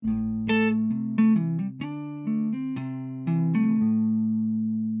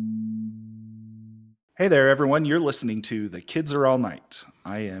Hey there, everyone. You're listening to The Kids Are All Night.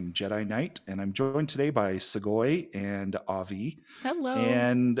 I am Jedi Knight, and I'm joined today by Segoy and Avi. Hello.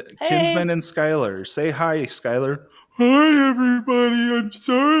 And Hey. Kinsman and Skylar. Say hi, Skylar. Hi, everybody. I'm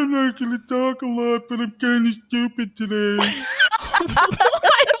sorry I'm not going to talk a lot, but I'm kind of stupid today. What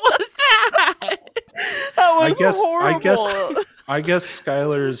was that? That was horrible. I guess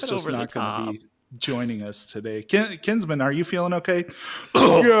Skylar is Put just over the not going top. to be joining us today. Kinsman, are you feeling okay?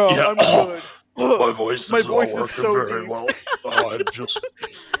 Yeah, I'm good. My voice is not working so very deep. well.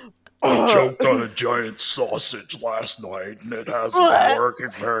 I choked on a giant sausage last night, and it hasn't been working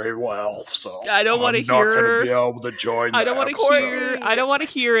very well. So I don't want to I'm not going hear. to be able to join. I don't want to episode. hear. I don't want to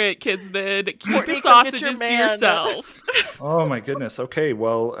hear it, Kinsman. Keep Courtney, your come get sausages your to man. yourself. Oh my goodness. Okay,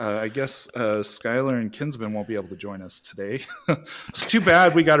 well, I guess Skylar and Kinsman won't be able to join us today. It's too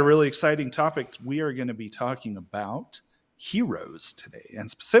bad. We got a really exciting topic. We are going to be talking about heroes today, and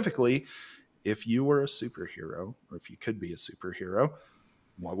specifically, if you were a superhero, or if you could be a superhero,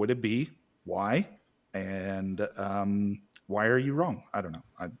 what would it be? Why? And why are you wrong? I don't know.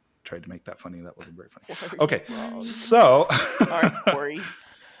 I tried to make that funny. That wasn't very funny. Okay, so Sorry, Corey.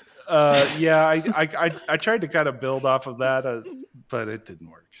 yeah, I tried to kind of build off of that, but it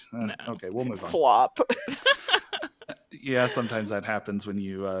didn't work. No. Okay, we'll move on. Flop. Yeah, sometimes that happens when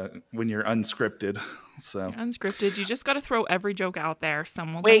you're unscripted. So Unscripted. You just got to throw every joke out there.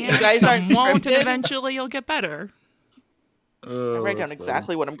 Some will Wait, land, you guys some aren't won't, and scripted? eventually you'll get better. I write down that's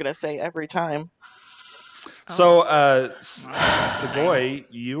exactly what I'm going to say every time. So, Oh, Segoy,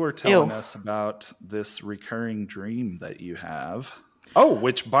 you were telling Ew. us about this recurring dream that you have. Oh,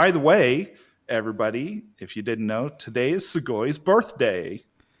 which, by the way, everybody, if you didn't know, today is Segoy's birthday.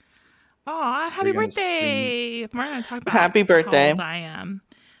 Aw, happy Are you gonna birthday! We're going to talk about Happy birthday. how old I am.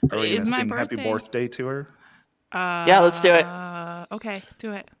 Are we It going is to my sing Happy birthday. Birthday to her? Yeah, let's do it. Okay,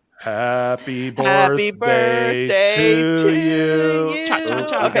 do it. Happy birthday, Happy birthday to you. Cha, cha,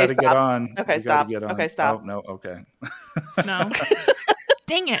 cha. We Okay, gotta stop. get on. Okay, We stop. gotta get on. Okay, stop. Oh, no, okay. No.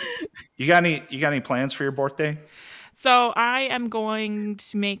 Dang it. You got any plans for your birthday? So I am going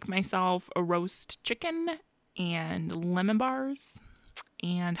to make myself a roast chicken and lemon bars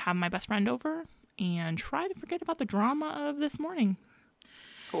and have my best friend over and try to forget about the drama of this morning.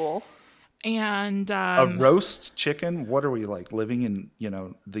 Cool. And A roast chicken? What are we like living in,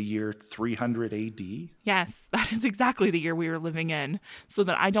 the year 300 AD? yes, that is exactly the year we are living in, so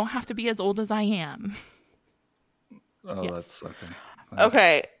that I don't have to be as old as I am. Oh, Yes. that's okay.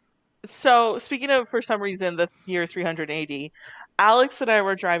 Okay. So, speaking of, for some reason, the year 380, Alex and I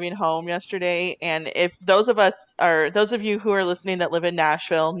were driving home yesterday, and if those of you who are listening that live in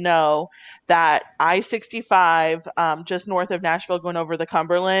Nashville know that I-65, just north of Nashville, going over the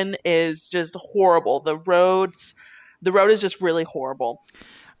Cumberland, is just horrible. The road is just really horrible.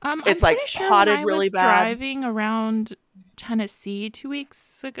 I'm It's, like, pretty sure potted when I really was bad. driving around Tennessee 3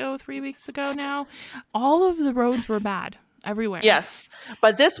 weeks ago now, all of the roads were bad everywhere. Yes,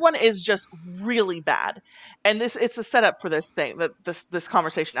 but this one is just really bad, and it's a setup for this thing that this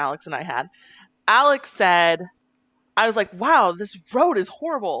conversation Alex and I had. Alex said, I was like, wow, this road is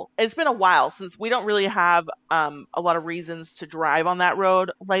horrible. It's been a while since we don't really have a lot of reasons to drive on that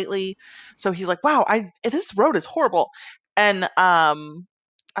road lately. So he's like, wow, this road is horrible. And I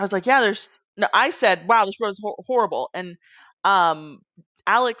was like, yeah, I said, wow, this road is horrible. And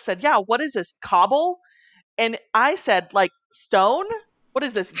Alex said, yeah, what is this, cobble? And I said, like, stone? What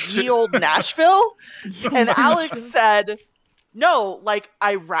is this, ye old Nashville? And Alex said, no, like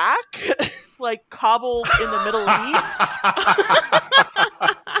Iraq, like cobble in the Middle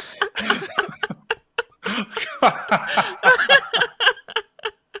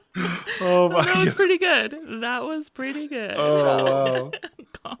Oh my That was god. pretty good. That was pretty good. Oh wow.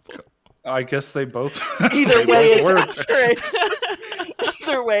 Cobble. I guess they both East. Either they way, both it's work. accurate.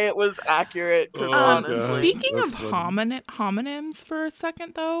 Either way, it was accurate. 'Cause Oh, honestly, God. Speaking That's of funny. homonyms for a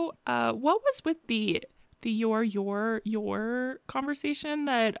second, though, what was with the your conversation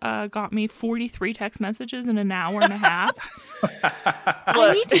that got me 43 text messages in an hour and a half? I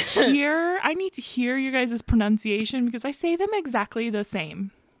Look. need to hear your guys' pronunciation because I say them exactly the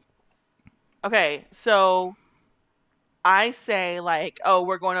same. Okay, so I say like, oh,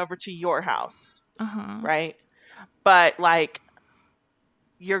 we're going over to your house, Uh-huh. right? But like,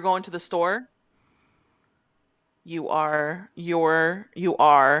 you're going to the store. You are your.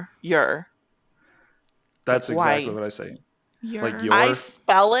 That's Like, why? exactly what I say. Your, Like your- I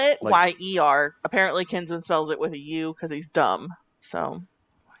spell it like- Y-E-R. Apparently, Kinsman spells it with a U because he's dumb. So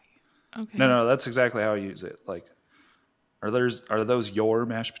okay. No, that's exactly how I use it. Like, are those your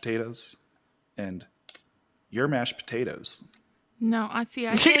mashed potatoes? And your mashed potatoes. No, I say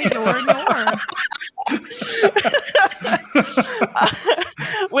your and your.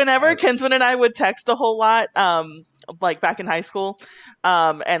 Whenever Kinsman and I would text a whole lot, like back in high school,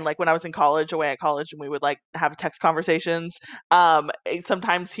 and like when I was in college, away at college, and we would like have text conversations,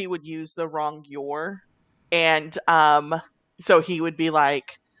 sometimes he would use the wrong "your," and so he would be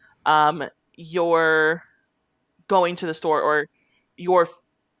like, "You're going to the store," or "You're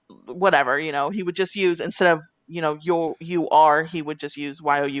whatever," he would just use, instead of you are, he would just use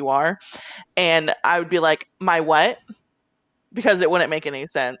YOUR, and I would be like, "My what?" Because it wouldn't make any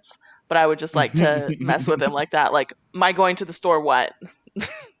sense, but I would just like to mess with him like that, like, "My going to the store what?"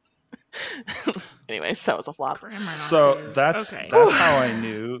 Anyways, that was a flop. So that's how I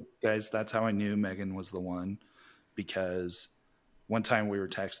knew, guys. That's how I knew Megan was the one, because one time we were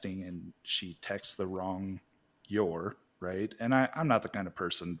texting and she texts the wrong "your," right? And I'm not the kind of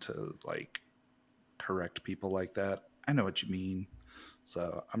person to like correct people like that. I know what you mean,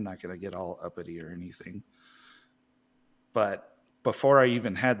 so I'm not gonna get all uppity or anything. But before I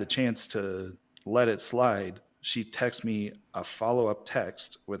even had the chance to let it slide, she texted me a follow-up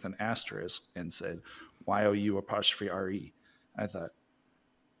text with an asterisk and said, YOU''RE. I thought,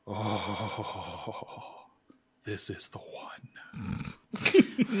 oh, this is the one.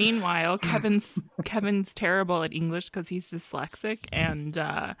 Meanwhile, Kevin's terrible at English because he's dyslexic, and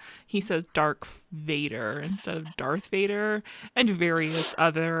he says Dark Vader instead of Darth Vader, and various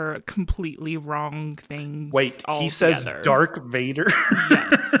other completely wrong things. Wait, he says Dark Vader?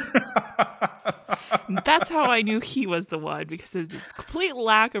 Yes. That's how I knew he was the one, because of his complete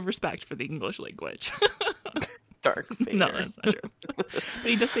lack of respect for the English language. Dark Vader. No, that's not true. But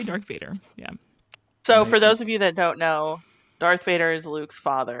he does say Dark Vader. Yeah. So for those of you that don't know, Darth Vader is Luke's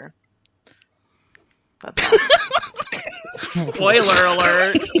father. That's all. Spoiler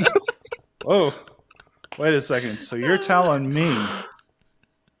alert. Whoa. Wait a second. So you're telling me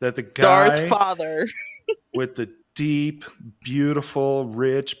that the guy Darth father with the deep, beautiful,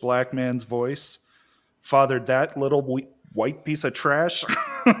 rich black man's voice fathered that little white piece of trash?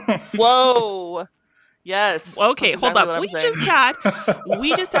 Whoa. Yes. Okay, hold up.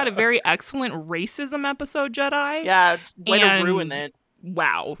 We just had a very excellent racism episode, Jedi. Yeah, way to ruin it.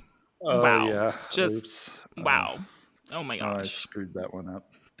 Wow. Oh, wow. Yeah. Just Oops. wow. Oh my gosh. I screwed that one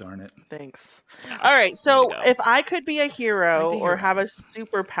up. Darn it. Thanks. Yeah. All right, so if I could be a hero Right to or have a heroes.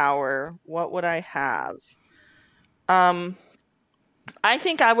 superpower, what would I have? I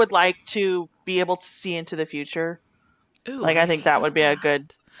think I would like to be able to see into the future. Ooh, Like, I think that would be a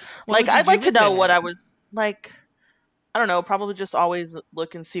good... What Like, would you I'd do like to with know it? what I was... Like, I don't know, probably just always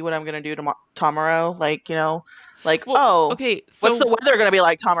look and see what I'm going to do tomorrow. Like, like, Well, okay, so what's the weather going to be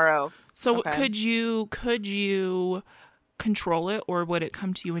like tomorrow? So Okay. could you control it, or would it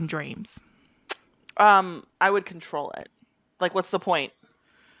come to you in dreams? I would control it. Like, what's the point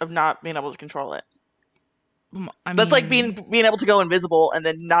of not being able to control it? That's like being able to go invisible and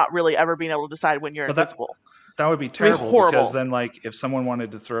then not really ever being able to decide when you're invisible. That would be terrible, horrible. because then, like, if someone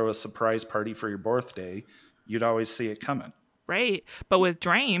wanted to throw a surprise party for your birthday, you'd always see it coming. Right, but with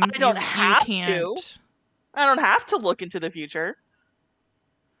dreams, I don't you have can't. to. I don't have to look into the future.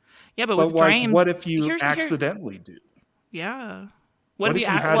 Yeah, but But with like, dreams, what if you here's- accidentally do? Yeah. What What if if you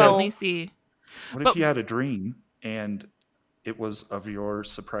you had accidentally see? What But- if you had a dream and it was of your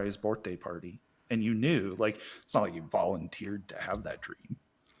surprise birthday party, and you knew, like, it's not like you volunteered to have that dream.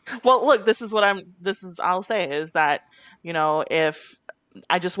 Well, look, I'll say is that, if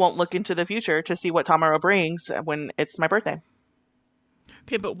I just won't look into the future to see what tomorrow brings when it's my birthday.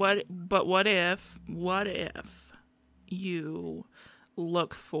 Okay, but what if you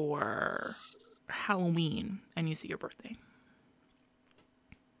look for Halloween and you see your birthday?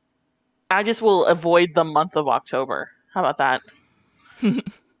 I just will avoid the month of October. How about that?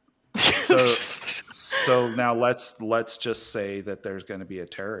 So now let's just say that there's going to be a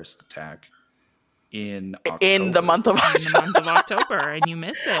terrorist attack in October. In the month of In October. the month of October, and you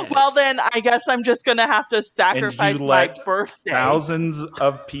miss it. Well, then I guess I'm just going to have to sacrifice my let birthday. Thousands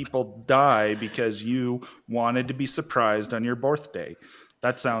of people die because you wanted to be surprised on your birthday.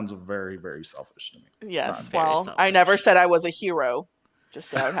 That sounds very, very selfish to me. Yes, very well, selfish. I never said I was a hero. Just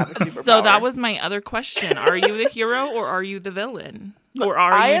said I would have a superpower. So that was my other question: are you the hero or are you the villain, or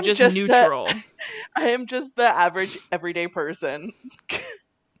are I you am just just neutral I am just the average everyday person.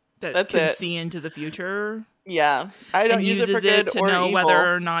 that that's can it. see into the future Yeah, I don't and use it uses for good to or know evil.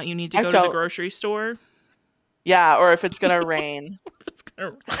 whether or not you need to I go to the don't- grocery store? Yeah, or if it's gonna rain. It's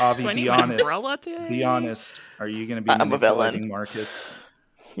gonna- Avi, Do I need be an honest. umbrella today? Be honest. Are you going to be I'm a villain. manipulating markets?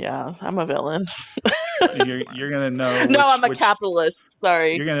 Yeah, I'm a villain. You're going to know. No, which- I'm a which- capitalist.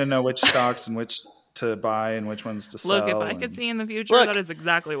 Sorry. You're going to know which stocks and which to buy and which ones to sell. Look, if I could and- see in the future, Look. that is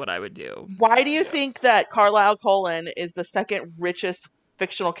exactly what I would do. Why do you think that Carlisle Cullen is the second richest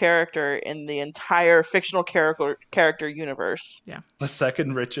fictional character in the entire fictional character universe? the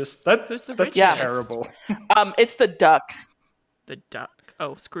second richest. Who's the That's richest? terrible. It's the Duck. The duck.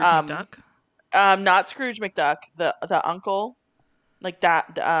 Oh, Scrooge Um, McDuck. Not Scrooge McDuck, the uncle, like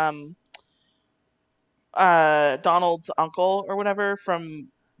that, Donald's uncle or whatever from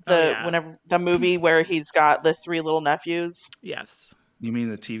whenever the movie where he's got the 3 little nephews. Yes. You mean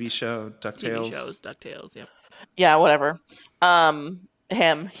the TV show DuckTales? TV shows, DuckTales. Yep. Yeah, whatever.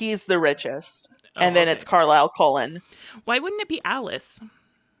 He's the richest, and then it's Carlisle Cullen Why wouldn't it be Alice?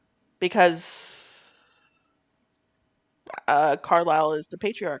 because Carlisle is the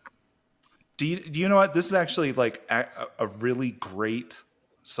patriarch. Do you know what? This is actually like a really great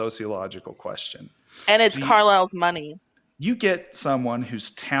sociological question. And it's Carlisle's money. You get someone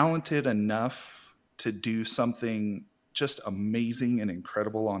who's talented enough to do something just amazing and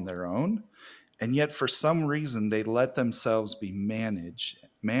incredible on their own, and yet for some reason they let themselves be managed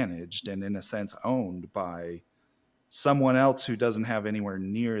and in a sense owned by someone else who doesn't have anywhere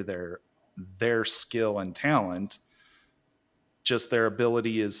near their skill and talent. Just their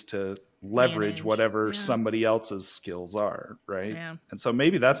ability is to leverage Manage, whatever yeah. somebody else's skills are, right? Yeah. And so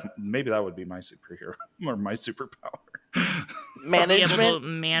maybe that would be my superhero or my superpower. Management. Be able to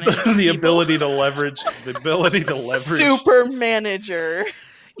manage the people. ability to leverage Super manager.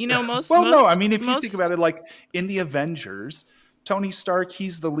 You know, most. no, I mean, if you most- think about it, like in the Avengers, Tony Stark,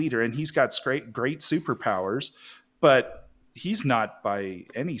 he's the leader and he's got great superpowers, but he's not by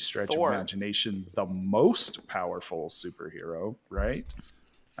any stretch Thor. of imagination the most powerful superhero, right?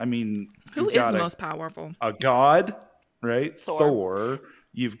 I mean, Who you've is got the most powerful? a god, right? Thor. Thor.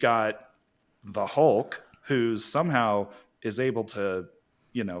 You've got the Hulk, who somehow is able to,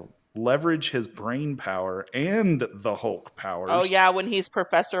 leverage his brain power and the Hulk powers. Oh yeah, when he's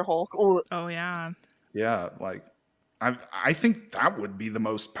Professor Hulk. Ooh. Oh yeah. Yeah, like I think that would be the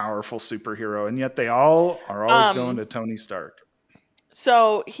most powerful superhero, and yet they all are always going to Tony Stark.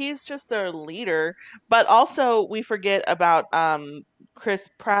 So he's just their leader, but also we forget about Chris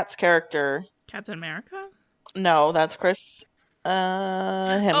Pratt's character. Captain America. No, that's Chris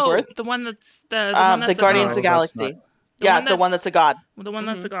Hemsworth. Oh, the one that's the one that's the Guardians No, of the that's Galaxy. not- The one that's a god. The one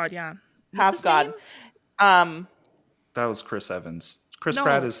that's a god. Yeah. What's Half his god. name? That was Chris Evans. Chris No,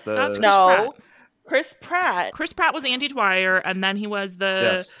 Pratt is the that's Chris No. Pratt. Chris Pratt. Chris Pratt was Andy Dwyer, and then he was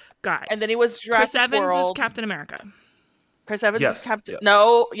the yes. guy. And then he was Jurassic Chris Evans World. is Captain America. Chris Evans Yes, is Captain. yes.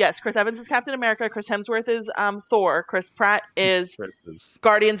 No, yes, Chris Evans is Captain America. Chris Hemsworth is Thor. Chris Pratt is Chris is-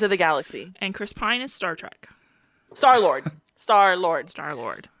 Guardians of the Galaxy. And Chris Pine is Star Trek. Star Lord. Star Lord. Star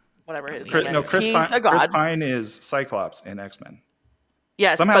Lord. Whatever his Chris, name no, is. Chris He's Pine, a god. Chris Pine is Cyclops in X-Men.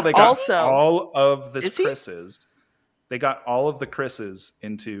 Yes, Somehow but they got also all of the Is he? Chris's. They got all of the Chris's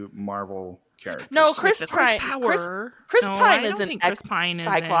into Marvel characters. No, Chris With the Pine. Power. Chris No, Pine I is don't an think Chris Pine is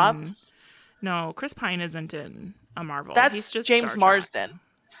Cyclops. No, Chris Pine isn't in a Marvel. That's He's just James Star Trek. Marsden.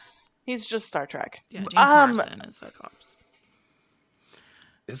 He's just Star Trek. Yeah, James Marsden is Cyclops.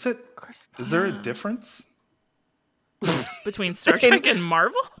 Is it? Chris Is there a difference? Between Star Trek and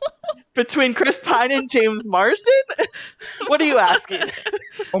Marvel? Between Chris Pine and James Marsden? What are you asking?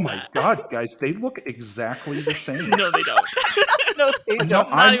 Oh my God, guys, they look exactly the same. No, they don't. No, they No, don't.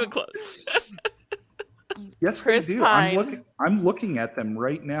 Not I'm- even close. Yes, Chris they do. Pine. I'm looking at them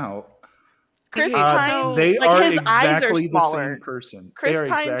right now. Chris Okay, Pine, so- They like are his eyes are exactly the smaller. same person. Chris They are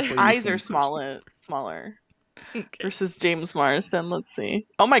Pine's exactly the eyes same are person. smaller Okay. versus James Marsden. Let's see.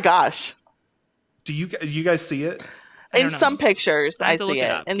 Oh my gosh! Do you guys see it? I In don't know. some pictures, I I have to look see it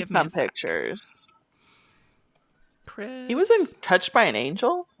it. up. In Give me a some sec. pictures, Chris. he was in Touched by an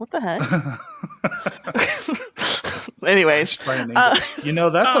Angel. What the heck? Anyways, Touched by an uh, Angel. You know,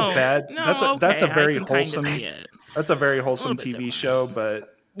 that's Oh, a bad. no, that's a okay, I very can kind of wholesome. see it. That's a very wholesome bit TV different. show,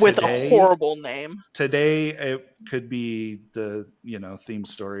 but with today, a horrible name. Today, it could be the theme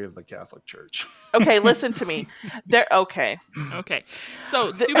story of the Catholic Church. Okay, listen to me. There. Okay, Okay.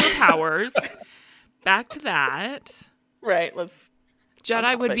 So, superpowers. Back to that. right. Let's.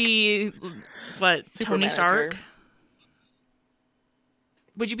 Jedi would topic. be, what, Super Tony manager. Stark?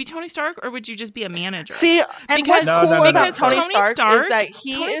 Would you be Tony Stark or would you just be a manager? See, and Because- what's No, cool no, no, about no. Tony Tony Stark, Stark- is that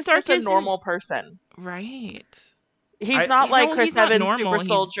he Tony is Stark just a isn't- normal person. Right. He's not like No, Chris he's not Evans, normal. Super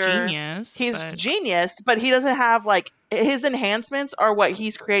Soldier. He's genius. He's but- genius, but he doesn't have like his enhancements are what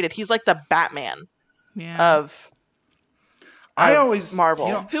he's created. He's like the Batman yeah. of I of always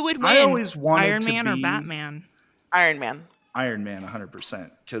Marvel. Who would win? I always wanted Iron to Man or be Batman? Iron Man. Iron Man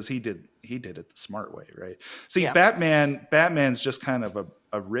 100% because he did it the smart way, right? See, Yeah. Batman's just kind of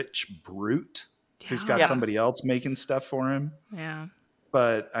a rich brute who's got Yeah. somebody else making stuff for him. Yeah.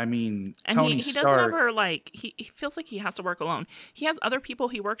 But I mean, And Tony he doesn't Stark. ever like he feels like he has to work alone. He has other people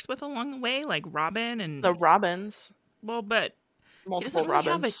he works with along the way, like Robin and The Robins, well, but he multiple doesn't really have a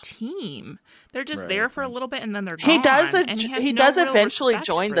Robins. team. They're just Right, there for a right. little bit and then they're He gone. does. And he has He no does real eventually respect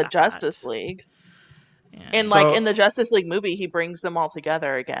join for the that. Justice League. Yeah. And So- like in the Justice League movie, he brings them all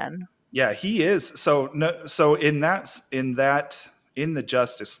together again. Yeah, he is. So no, so in the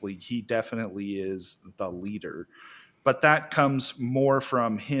Justice League, he definitely is the leader. But that comes more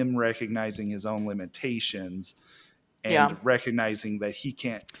from him recognizing his own limitations and Yeah. recognizing that he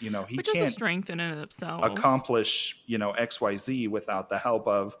can't, he Which is a can't strength in and of itself. accomplish, XYZ without the help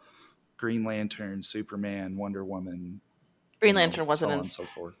of Green Lantern, Superman, Wonder Woman. Green Lantern wasn't so on in and so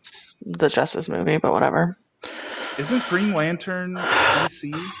forth. the Justice movie, but whatever. Isn't Green Lantern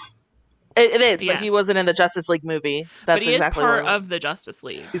DC? It is, but he Yes. wasn't in the Justice League movie. That's but he exactly is part what of the Justice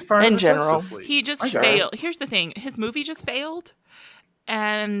League. He's part In of the general. Justice League. He just I get it. failed. Here's the thing: his movie just failed,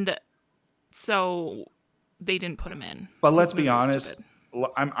 and so they didn't put him in. But His let's be movie was honest. stupid.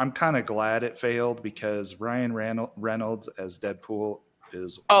 I'm kind of glad it failed because Ryan Reynolds as Deadpool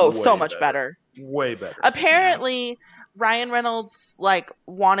is so way much better. Way better. Apparently, Ryan Reynolds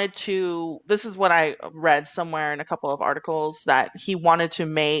wanted to. This is what I read somewhere in a couple of articles that he wanted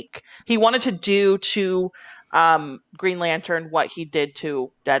to do to Green Lantern what he did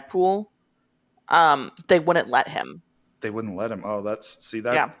to Deadpool. They wouldn't let him. They wouldn't let him. Oh, that's too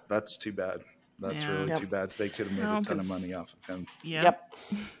bad. That's Yeah. really Yep. too bad. They could have made Well, a ton of 'cause- money off of him. Yep.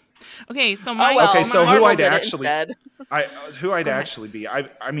 Okay, so my Oh well. Okay, so who Marvel I'd did it actually- instead. Who I'd Go ahead. actually be.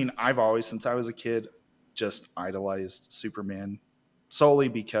 I mean, I've always, since I was a kid, just idolized Superman solely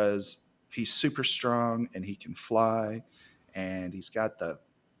because he's super strong and he can fly and he's got the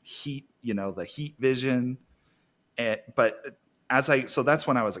heat, the heat vision. But so that's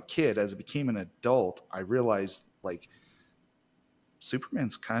when I was a kid. As I became an adult, I realized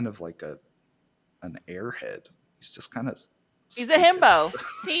Superman's kind of like an airhead. He's just kind of He's a himbo.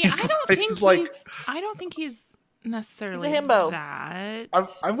 See, He's I don't like- think he's like- I don't think he's necessarily himbo. that.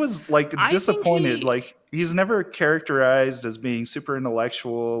 I was I think disappointed. he- He's never characterized as being super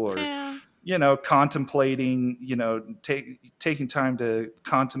intellectual or Yeah. contemplating. Taking time to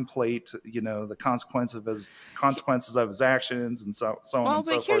contemplate. The consequences of his actions and so on Well, and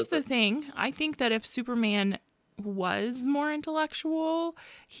so but here's forth. the thing. I think that if Superman was more intellectual,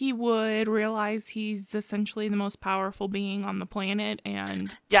 he would realize he's essentially the most powerful being on the planet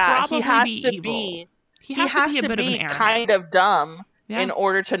and Yeah, probably he has be to evil. be. He He has, has to be a bit of an airhead. kind of dumb Yeah. in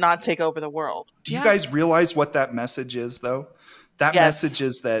order to not take over the world. Do you Yeah. guys realize what that message is, though? That Yes. message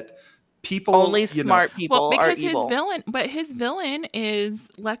is that people Only smart people Well, are because evil. his villain is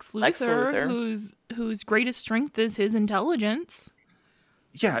Lex Luthor, Lex Luthor. whose greatest strength is his intelligence.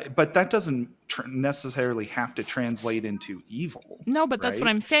 Yeah, but that doesn't necessarily have to translate into evil. No, but that's what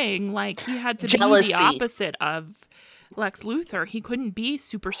right? I'm saying. He had to Jealousy. be the opposite of Lex Luthor. He couldn't be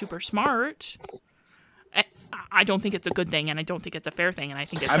super, super smart. I don't think it's a good thing, and I don't think it's a fair thing, and I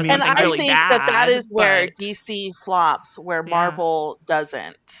think it's I mean- And something I really think bad. that is where but- DC flops, where Yeah. Marvel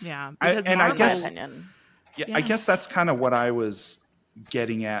doesn't. Yeah, I- because and I In my Marvel, guess- opinion. Yeah, Yeah. I guess that's kind of what I was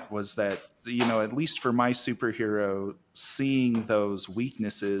getting at was that, at least for my superhero, seeing those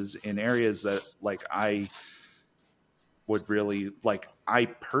weaknesses in areas that I would really I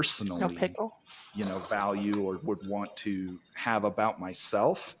No personally, pickle. value or would want to have about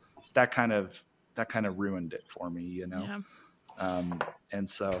myself, that kind of ruined it for me, yeah. And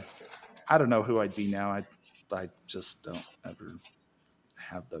so I don't know who I'd be now. I just don't ever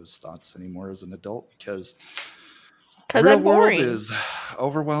have those thoughts anymore as an adult because Because real I'm world boring. is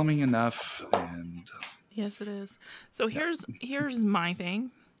overwhelming enough, and Yes, it is. So here's my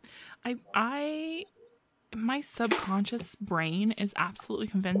thing. My subconscious brain is absolutely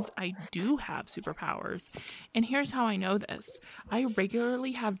convinced I do have superpowers. And here's how I know this. I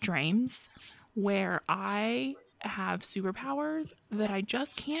regularly have dreams where I have superpowers that I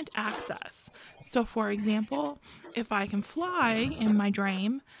just can't access. So for example, if I can fly in my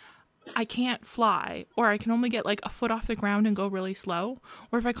dream, I can't fly, or I can only get a foot off the ground and go really slow.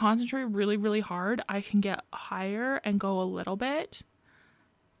 Or if I concentrate really, really hard, I can get higher and go a little bit.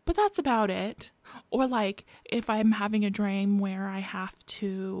 But that's about it. Or if I'm having a dream where I have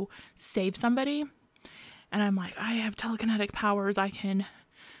to save somebody and I'm I have telekinetic powers, I can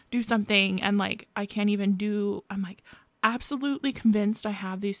do something, and I can't even do, I'm absolutely convinced I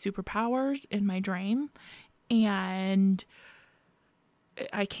have these superpowers in my dream, and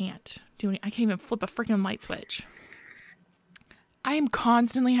I can't do any, I can't even flip a freaking light switch. I am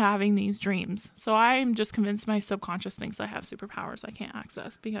constantly having these dreams. So I'm just convinced my subconscious thinks I have superpowers I can't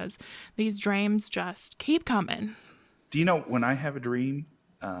access because these dreams just keep coming. Do you know when I have a dream,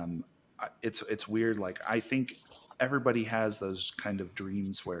 it's weird. Like I think everybody has those kind of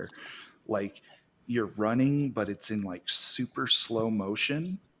dreams where like you're running, but it's in like super slow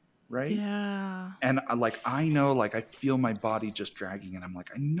motion, right? Yeah. And like I know, like I feel my body just dragging, and I'm like,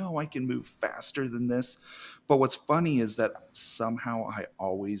 I know I can move faster than this. But what's funny is that somehow I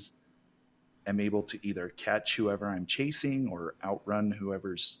always am able to either catch whoever I'm chasing or outrun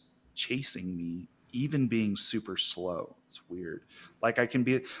whoever's chasing me, even being super slow. It's weird. Like I can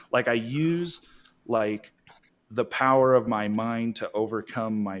be like I use like the power of my mind to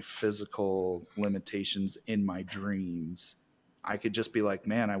overcome my physical limitations in my dreams. I could just be like,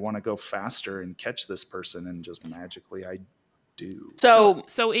 man, I want to go faster and catch this person, and just magically I do.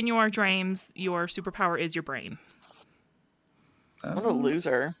 So in your dreams, your superpower is your brain. What a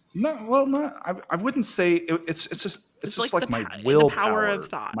loser. No, well, no, I wouldn't say it's just like my the willpower. power of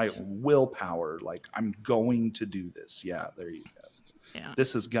thought. My willpower. Like I'm going to do this. Yeah, there you go. Yeah.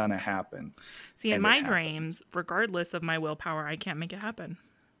 This is gonna happen. See, in And my it dreams, happens. regardless of my willpower, I can't make it happen.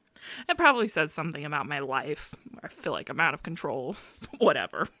 It probably says something about my life. I feel like I'm out of control.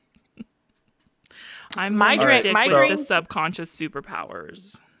 Whatever. I'm My going to dream- stick my with dream- the subconscious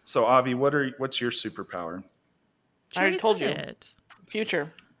superpowers. So Avi, what's your superpower? I already told you. It.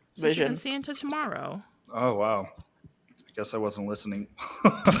 Future So you can vision. see into tomorrow. Oh wow. I guess I wasn't listening.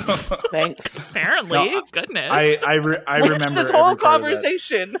 Thanks. Apparently, No, goodness. I remember This whole every part of that.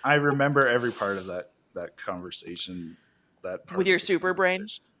 conversation. I remember every part of that conversation. That part With of your the super brain?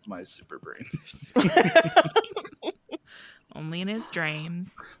 conversation. My super brain. Only in his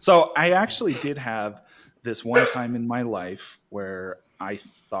dreams. So I actually did have this one time in my life where I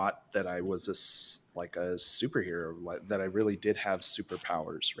thought that I was like a superhero, like, that I really did have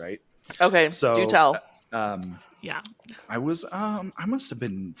superpowers, right? Okay, So do tell. Yeah. I was I must have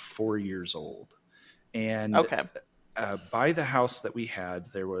been 4 years old, and Okay. By the house that we had,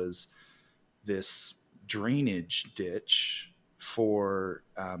 there was this drainage ditch for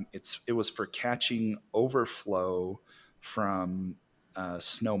it was for catching overflow from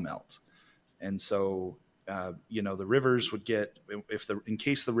snow melt, and so the rivers would get in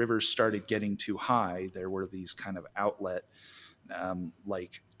case the rivers started getting too high, there were these kind of outlet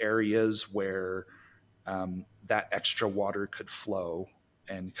like areas where that extra water could flow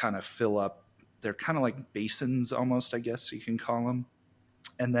and kind of fill up. They're kind of like basins almost, I guess you can call them.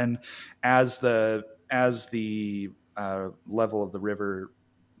 And then as the level of the river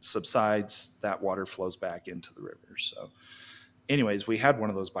subsides, that water flows back into the river. So anyways, we had one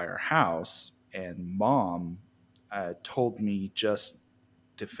of those by our house, and Mom told me just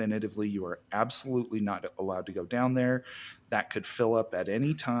definitively, you are absolutely not allowed to go down there. That could fill up at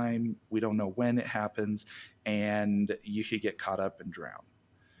any time. We don't know when it happens, and you could get caught up and drown.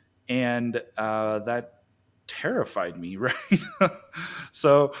 And that terrified me, right?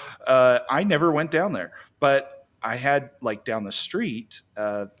 So I never went down there, but I had like down the street,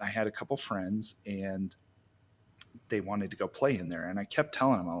 I had a couple friends, and they wanted to go play in there. And I kept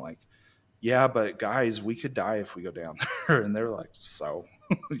telling them, I'm like, yeah, but guys, we could die if we go down there. And they're like, so,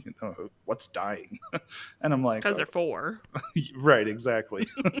 what's dying? And I'm like, Because they're 4. right, exactly.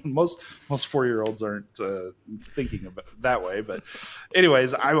 most 4-year-olds aren't thinking about it that way. But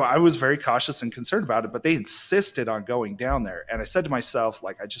anyways, I was very cautious and concerned about it, but they insisted on going down there. And I said to myself,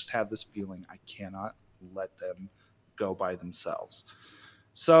 like, I just have this feeling I cannot let them go by themselves.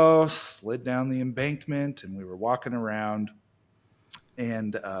 So slid down the embankment, and we were walking around,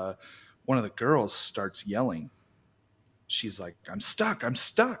 and one of the girls starts yelling. She's like, I'm stuck.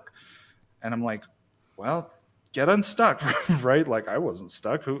 And I'm like, well, get unstuck, right? Like I wasn't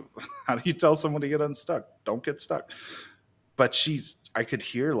stuck. How do you tell someone to get unstuck? Don't get stuck. But I could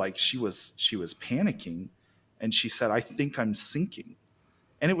hear like she was panicking, and she said, I think I'm sinking.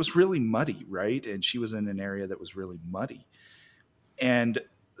 And it was really muddy, right? And she was in an area that was really muddy. And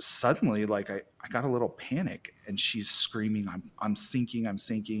suddenly, like I got a little panic, and she's screaming, I'm sinking.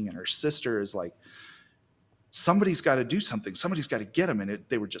 And her sister is like, somebody's got to do something. Somebody's got to get them. And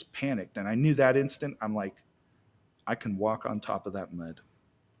they were just panicked. And I knew that instant, I'm like, I can walk on top of that mud.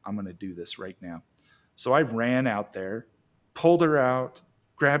 I'm going to do this right now. So I ran out there, pulled her out,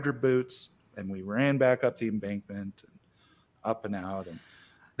 grabbed her boots, and we ran back up the embankment and up and out. And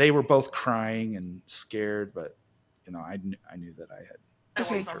they were both crying and scared, but I knew that I had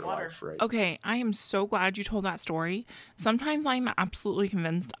saved her life, right? Okay, I am so glad you told that story. Sometimes I'm absolutely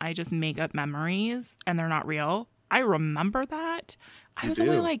convinced I just make up memories and they're not real. I remember that. I was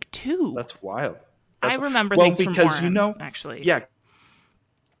only like 2. That's wild. I remember well, things because from you know, Warren, actually. yeah,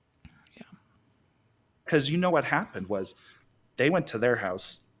 Yeah. because you know what happened was they went to their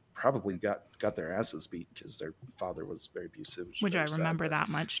house, probably got their asses beat because their father was very abusive. Which I very sad, remember but that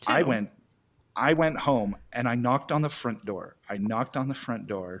much too. I went home and I knocked on the front door.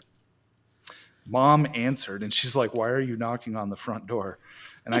 Mom answered and she's like, "Why are you knocking on the front door?"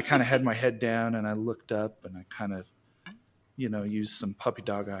 And I kind of had my head down and I looked up and I kind of, used some puppy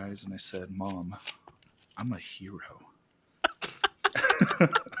dog eyes and I said, "Mom, I'm a hero."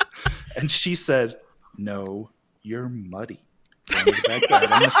 And she said, "No, you're muddy. Go into the backyard.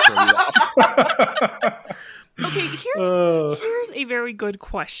 I'm going to scare you off." Okay, here's a very good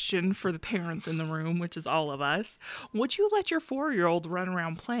question for the parents in the room, which is all of us. Would you let your 4-year-old run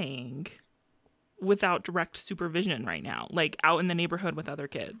around playing without direct supervision right now, like out in the neighborhood with other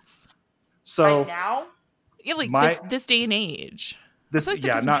kids? So Right now? Yeah, like this day and age. This, I feel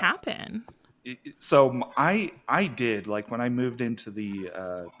like that doesn't happen. So I did, like, when I moved into the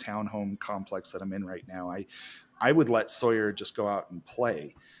townhome complex that I'm in right now, I would let Sawyer just go out and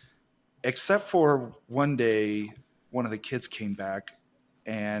play, except for one day one of the kids came back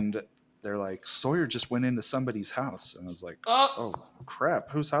and they're like, "Sawyer just went into somebody's house." And I was like, "Oh crap,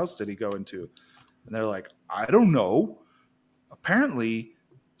 whose house did he go into?" And they're like, "I don't know. Apparently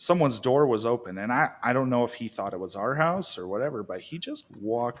someone's door was open." And I don't know if he thought it was our house or whatever, but he just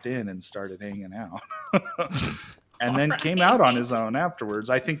walked in and started hanging out. And then came out on his own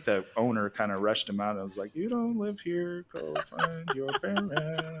afterwards. I think the owner kind of rushed him out and was like, "You don't live here. Go find your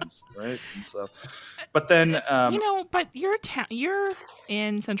parents." Right? And so, but then, but you're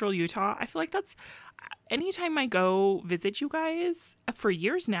in central Utah. I feel like that's anytime I go visit you guys for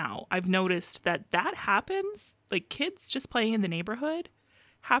years now, I've noticed that happens. Like, kids just playing in the neighborhood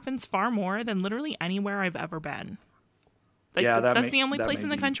happens far more than literally anywhere I've ever been. Like, that's the only place in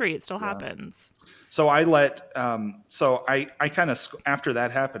the country it still happens. So I let, I kind of, after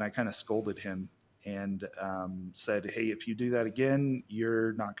that happened, I kind of scolded him and said, "Hey, if you do that again,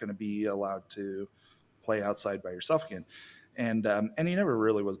 you're not going to be allowed to play outside by yourself again." And he never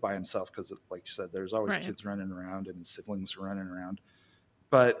really was by himself because, like you said, there's always kids running around and his siblings are running around.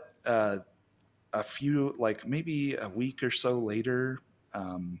 But a few, like maybe a week or so later,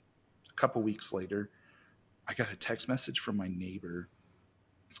 a couple weeks later, I got a text message from my neighbor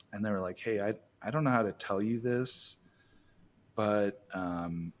and they were like, "Hey, I don't know how to tell you this, but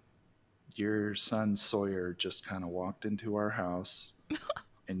your son Sawyer just kind of walked into our house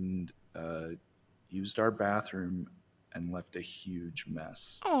and used our bathroom and left a huge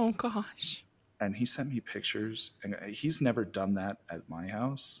mess." Oh gosh. And he sent me pictures, and he's never done that at my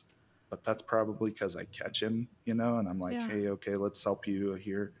house, but that's probably because I catch him, and I'm like, "Hey, okay, let's help you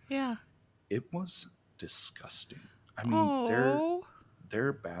here." Yeah. It was disgusting. I mean,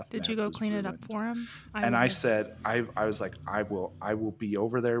 their bath. Did you go clean it up for him? I said, I was like, I will be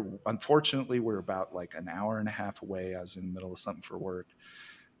over there. Unfortunately, we're about like an hour and a half away. I was in the middle of something for work,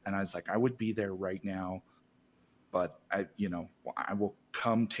 and I was like, I would be there right now, but I will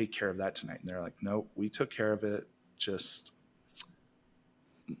come take care of that tonight. And they're like, "Nope, we took care of it. Just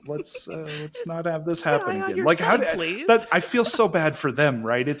let's not have this happen again." Like, but I feel so bad for them,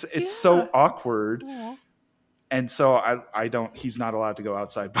 right? It's so awkward. Aww. And so he's not allowed to go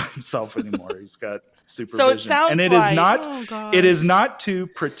outside by himself anymore. He's got supervision. So it sounds and it is not to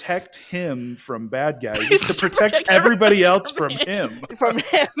protect him from bad guys. It's to protect everybody else from him. From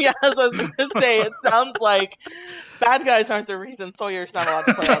him, yeah, as I was going to say, it sounds like bad guys aren't the reason Sawyer's not allowed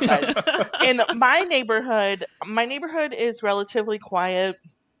to play outside. In my neighborhood is relatively quiet.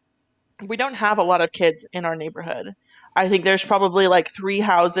 We don't have a lot of kids in our neighborhood. I think there's probably like 3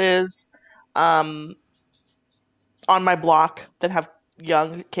 houses on my block that have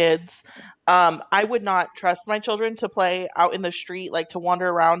young kids. I would not trust my children to play out in the street, like to wander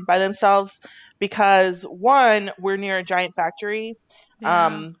around by themselves, because one, we're near a giant factory,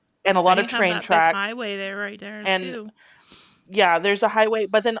 and a lot of train tracks. Big highway there, right there, and too. Yeah, there's a highway,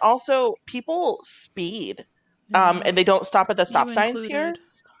 but then also people speed, and they don't stop at the stop signs here.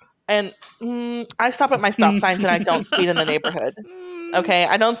 And I stop at my stop signs, and I don't speed in the neighborhood. Okay,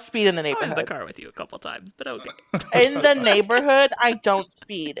 I don't speed in the neighborhood. I'm in the car with you a couple times, but okay. In the neighborhood, I don't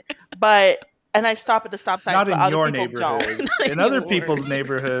speed, and I stop at the stop signs. Not but in other your people neighborhood. Don't. In other people's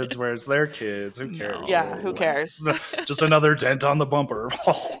neighborhoods, where it's their kids, who cares? No. Yeah, who cares? Just another dent on the bumper.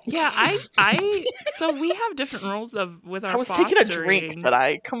 Yeah, so we have different rules with our. I was fostering. taking a drink,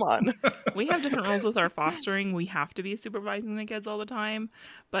 but come on. We have different rules with our fostering. We have to be supervising the kids all the time.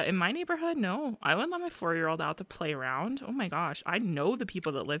 But in my neighborhood, no, I wouldn't let my 4-year-old out to play around. Oh my gosh, I know the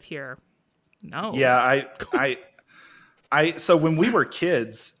people that live here. No. Yeah, So when we were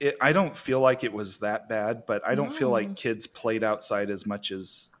kids, I don't feel like it was that bad, but I don't feel No. like kids played outside as much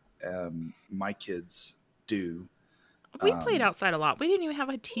as my kids do. We played outside a lot. We didn't even have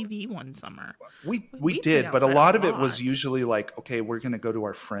a TV one summer. We played did, but a outside lot a of it was lot. usually like, okay, we're going to go to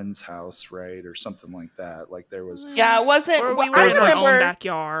our friend's house, right? Or something like that. Like there was Yeah, it wasn't. Or well, we were I in our own remember.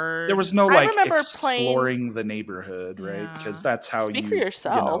 backyard. there was no I like remember exploring the neighborhood, right? Yeah. Because that's how Speak you, for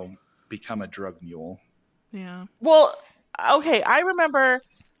yourself. become a drug mule. Yeah. Well, okay, I remember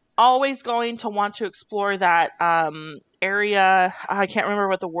always going to want to explore that area. I can't remember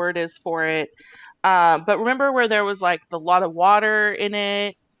what the word is for it. But remember where there was like a lot of water in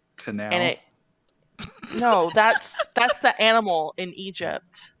it, Canal. and it. No, that's the animal in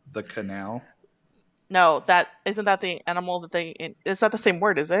Egypt. The canal. No, that isn't that the animal that they. It's not the same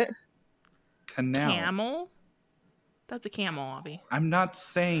word, is it? Canal. Camel? That's a camel, Avi. I'm not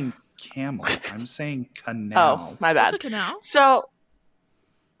saying camel. I'm saying canal. Oh, my That's bad. a canal. So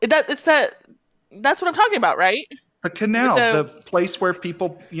that's what I'm talking about, right? The canal, With the place where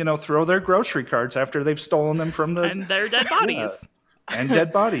people, throw their grocery carts after they've stolen them from the And their dead bodies. and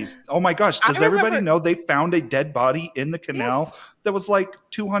dead bodies. Oh my gosh, I does everybody remember- know they found a dead body in the canal Yes. that was like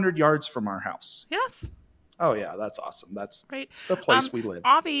 200 yards from our house? Yes. Oh yeah, that's awesome. That's Right. the place we live.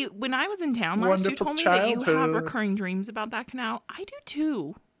 Avi, when I was in town last, you Wonderful told me that you have childhood. recurring dreams about that canal. I do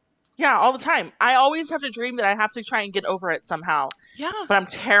too. Yeah, all the time. I always have to dream that I have to try and get over it somehow, Yeah. but I'm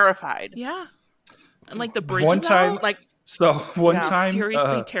terrified. Yeah. And like the bridge One is time- out. Like, So one Yeah. time,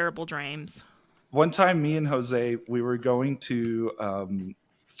 Seriously terrible dreams. one time, me and Jose, we were going to.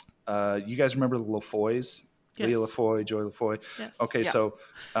 You guys remember the LaFoys? Yes. Leah LaFoy, Joy LaFoy. Yes. Okay, Yeah. so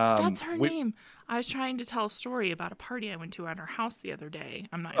That's her we- name. I was trying to tell a story about a party I went to at her house the other day.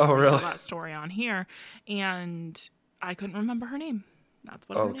 I'm not Oh, even going to really? tell that story on here. And I couldn't remember her name. That's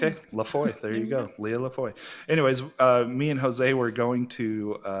what her Okay, name is. LaFoy. There you you go, Leah LaFoy. Anyways, me and Jose were going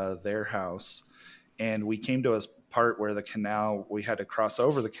to their house, and we came to a part where the canal. We had to cross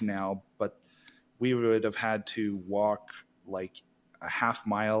over the canal, but we would have had to walk like a half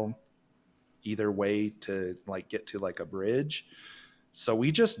mile either way to like get to like a bridge. So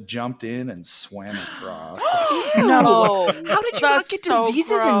we just jumped in and swam across. no. How did you not That's get so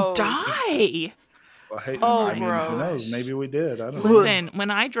diseases gross. and die? Well, hey, Oh, I mean, who gross. knows? Maybe we did. I don't know. Listen,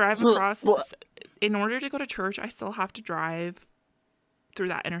 when I drive across, Blech. in order to go to church, I still have to drive through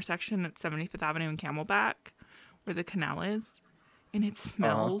that intersection at 75th Avenue and Camelback, where the canal is, and it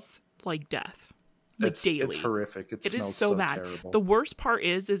smells like death. Like daily. It's horrific. It It smells is so bad. terrible. The worst part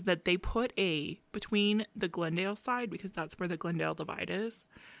is that they put between the Glendale side, because that's where the Glendale divide is.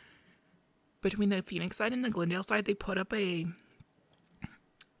 Between the Phoenix side and the Glendale side, they put up a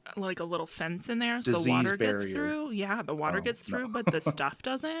little fence in there so the Disease water gets barrier. through. Yeah, the water Oh, gets through, no. but the stuff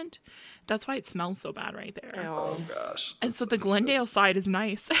doesn't. That's why it smells so bad right there. Oh Ew. gosh. And so the Glendale side is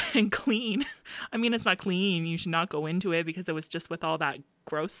nice and clean. I mean, it's not clean. You should not go into it because it was just with all that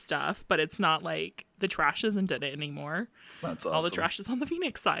gross stuff, but it's not like the trash isn't in it anymore. That's All the awesome. trash is on the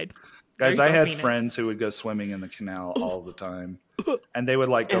Phoenix side. Guys, There I you go, had Phoenix. friends who would go swimming in the canal all the time, and they would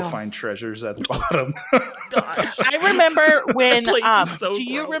like go Ew. find treasures at the bottom. Gosh. I remember when. Place is so do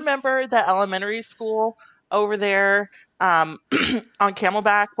you gross. remember the elementary school over there on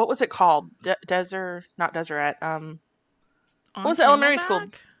Camelback? What was it called? Desert, not Deseret. On was the elementary Camelback? school?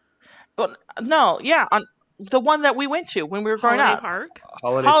 Well, no, yeah, on the one that we went to when we were growing Holiday up. Park.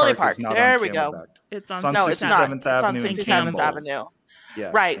 Holiday Park is Park. not There on we go. Camelback. It's on It's on No, it's not. 67th It's on Avenue and 67th Campbell. Avenue.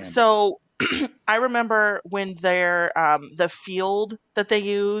 Yeah, Right. Campbell. So I remember when the field that they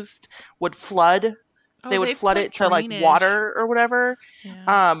used would flood. They would flood it to like water or whatever.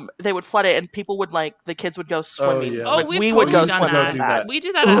 Yeah. They would flood it, and people would the kids would go swimming. yeah. Oh, Like, we've we totally would go done swimming that. in that. We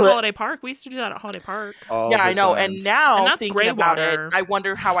do that at Holiday Park. We used to do that at Holiday Park. All Yeah, the I know. time. And now And that's thinking gray about water. it, I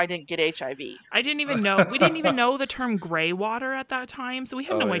wonder how I didn't get HIV. I didn't even know. We didn't even know the term gray water at that time, so we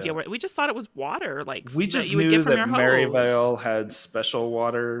had Oh, no yeah. idea what. We just thought it was water, like we that just you would knew get from that your hose. Maryvale had special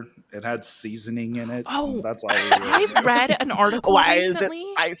water. It had seasoning in it. Oh, that's all. We really I knew. read an article Why is recently.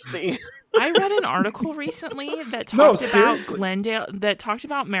 it spicy? I read an article recently that talked No, about seriously. Glendale, that talked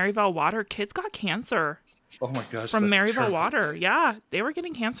about Maryvale water. Kids got cancer Oh my gosh, from that's Maryvale terrible. water. Yeah, they were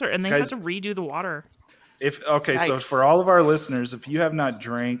getting cancer, and they Guys- had to redo the water. So Yikes. for all of our listeners, if you have not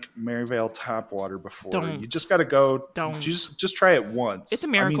drank Maryvale tap water before, Don't. you just got to go. Don't. Just try it once. It's a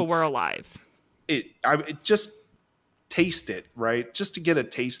miracle we're alive. It just taste it, right? Just to get a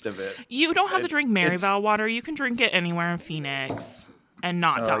taste of it. You don't have to It- drink it's- Maryvale water. You can drink it anywhere in Phoenix. and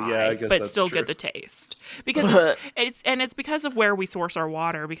not die, yeah, I guess but that's still true. get the taste. Because it's because of where we source our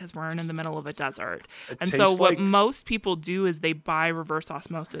water, because we're in the middle of a desert. It And so tastes what like- most people do is they buy reverse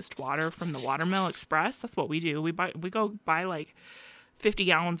osmosis water from the Watermill Express. That's what we do. We go buy like 50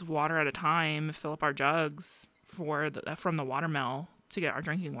 gallons of water at a time, fill up our jugs from the Watermill to get our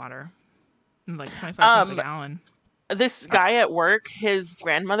drinking water. And like 25 cents a gallon. This guy at work, his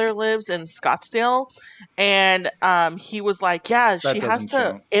grandmother lives in Scottsdale, and he was like, yeah, That she has doesn't to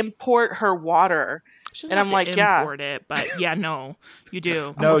count. import her water. She And I'm doesn't have like, to yeah. import it, but yeah, no, you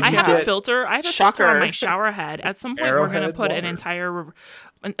do. No, I you have a get- filter. I have a filter on Shocker. my shower head. At some point, we're gonna Arrowhead put an water. entire.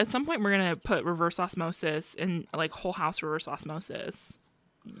 At some point, we're gonna put reverse osmosis in like whole house reverse osmosis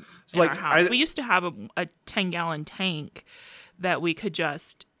It's in like our house. I- We used to have a 10-gallon tank that we could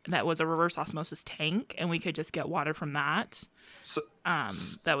just. That was a reverse osmosis tank, and we could just get water from that. so,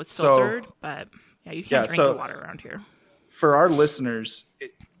 That was so- filtered, but yeah, you can't drink so- the water around here. for our listeners,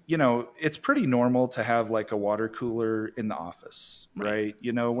 it's pretty normal to have like a water cooler in the office, right?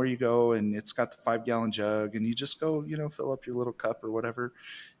 Where you go and it's got the 5-gallon jug and you just go, fill up your little cup or whatever.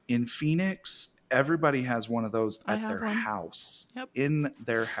 In Phoenix, everybody has one of those I at have their one. house, Yep. in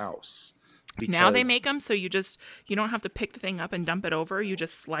their house. Now they because- make them so you don't have to pick the thing up and dump it over. You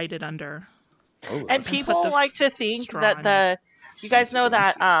just slide it under. Oh, And that's- people put the like to think straw that in you guys know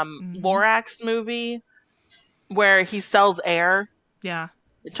that Mhm. Lorax movie where he sells air. Yeah.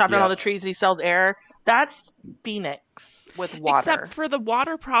 They chop down Yeah. all the trees and he sells air. That's Phoenix with water. Except for the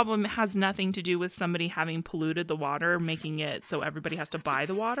water problem has nothing to do with somebody having polluted the water, making it so everybody has to buy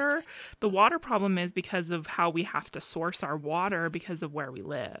the water. The water problem is because of how we have to source our water because of where we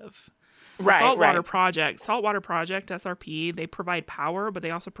live. The Right, Saltwater right. Project, SRP, they provide power, but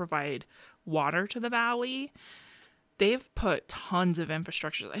they also provide water to the valley. They've put tons of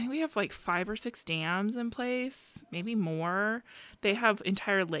infrastructure. I think we have like 5 or 6 dams in place, maybe more. They have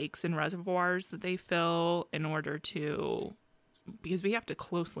entire lakes and reservoirs that they fill in order to, because we have to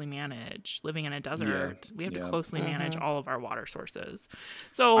closely manage living in a desert. We have to closely manage all of our water sources.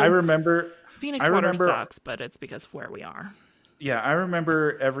 So I remember Phoenix I water remember- sucks, but it's because of where we are. Yeah, I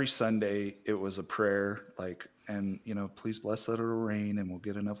remember every Sunday it was a prayer, like, and please bless that it'll rain and we'll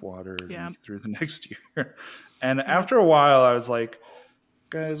get enough water Yeah. through the next year. And after a while, I was like,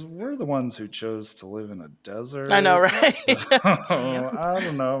 guys, we're the ones who chose to live in a desert. I know, right? So, I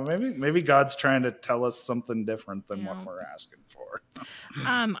don't know. Maybe God's trying to tell us something different than what Yeah. we're asking for.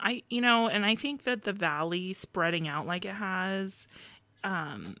 And I think that the valley spreading out like it has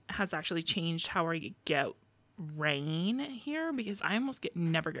actually changed how I get rain here, because I almost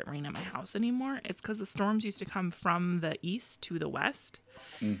never get rain at my house anymore. It's because the storms used to come from the east to the west,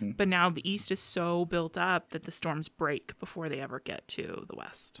 but now the east is so built up that the storms break before they ever get to the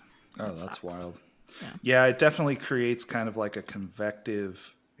west. Oh, That that's sucks. wild. Yeah. Yeah, it definitely creates kind of like a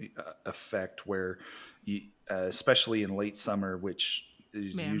convective effect where, especially in late summer, which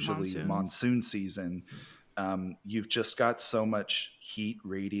is usually monsoon season, you've just got so much heat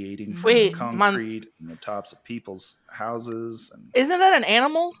radiating from the concrete and the tops of people's houses. And Isn't that an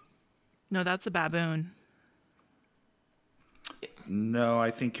animal? No, that's a baboon. no,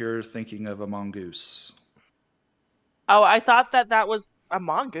 I think you're thinking of a mongoose. Oh, I thought that was a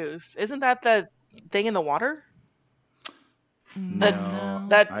mongoose. Isn't that the thing in the water? No,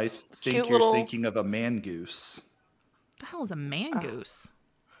 that I think cute you're little- thinking of a mangoose. The hell is a mangoose?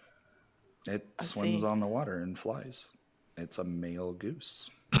 It I swims see. on the water and flies. It's a male goose.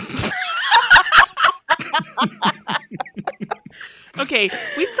 Okay,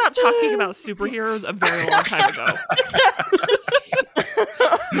 we stopped talking about superheroes a very long time ago.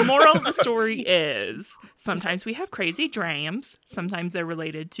 The moral of the story is sometimes we have crazy dreams, sometimes they're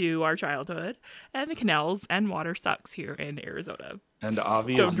related to our childhood, and the canals and water sucks here in Arizona. And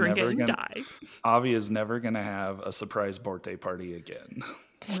Avi Don't is drink it never and gonna. die. Avi is never gonna have a surprise birthday party again.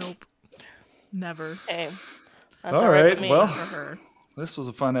 Nope. Never. Hey, that's All all right right, with me. well- For her. This was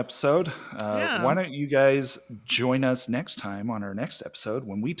a fun episode. Yeah. Why don't you guys join us next time on our next episode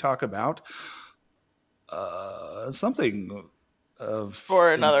when we talk about something of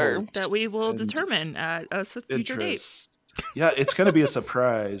For another- import, That we will and determine at a future date. interest. Yeah, it's going to be a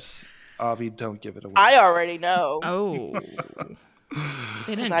surprise. Avi, don't give it away. I already know. Oh.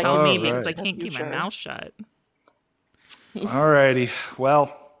 They didn't I tell can me see because it I in the can't keep my future. mouth shut. Alrighty.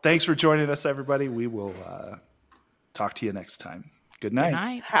 Well, thanks for joining us, everybody. We will talk to you next time. Good night. Good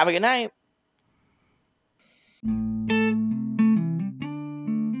night. Have a good night.